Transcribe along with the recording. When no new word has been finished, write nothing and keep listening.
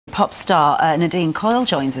Pop star Nadine Coyle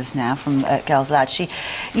joins us now from Girls Aloud.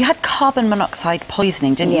 You had carbon monoxide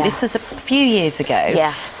poisoning, didn't you? This was a few years ago.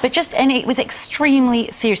 Yes. But and it was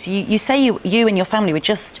extremely serious. You say you and your family were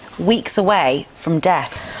just weeks away from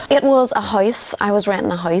death. It was a house. I was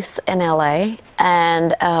renting a house in LA,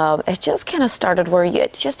 and it just kind of started where you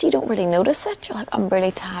don't really notice it. You're like, I'm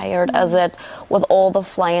really tired. Is it with all the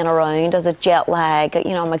flying around? Is it jet lag?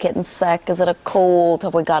 You know, am I getting sick? Is it a cold?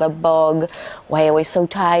 Have we got a bug? Why are we so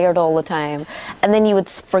tired all the time? And then you would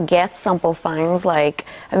forget simple things like,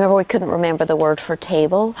 I remember we couldn't remember the word for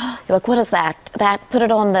table. You're like, what is that? Put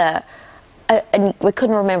it on the... and we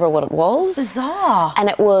couldn't remember what it was. Bizarre. And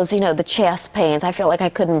it was, you know, the chest pains. I felt like I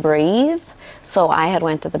couldn't breathe. So I had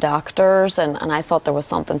went to the doctors and I thought there was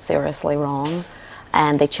something seriously wrong.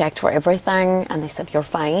 And they checked for everything and they said, you're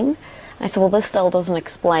fine. And I said, well, this still doesn't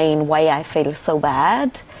explain why I feel so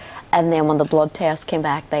bad. And then when the blood test came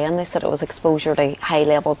back then, they said it was exposure to high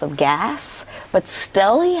levels of gas. But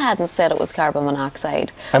still, he hadn't said it was carbon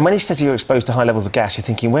monoxide. And when he says you're exposed to high levels of gas, you're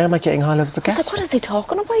thinking, where am I getting high levels of gas? I was like, what is he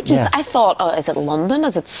talking about? Yeah. I thought, oh, is it London?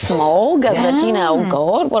 Is it smog? Is it, you know,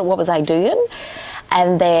 God, what was I doing?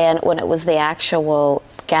 And then when it was the actual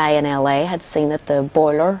guy in LA had seen that the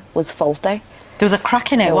boiler was faulty. There was a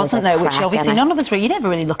crack in it, wasn't there? Which obviously none of us really, you never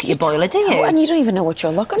really look at your boiler, do you? And you don't even know what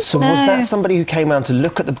you're looking for. So was that somebody who came around to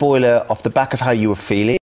look at the boiler off the back of how you were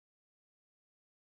feeling?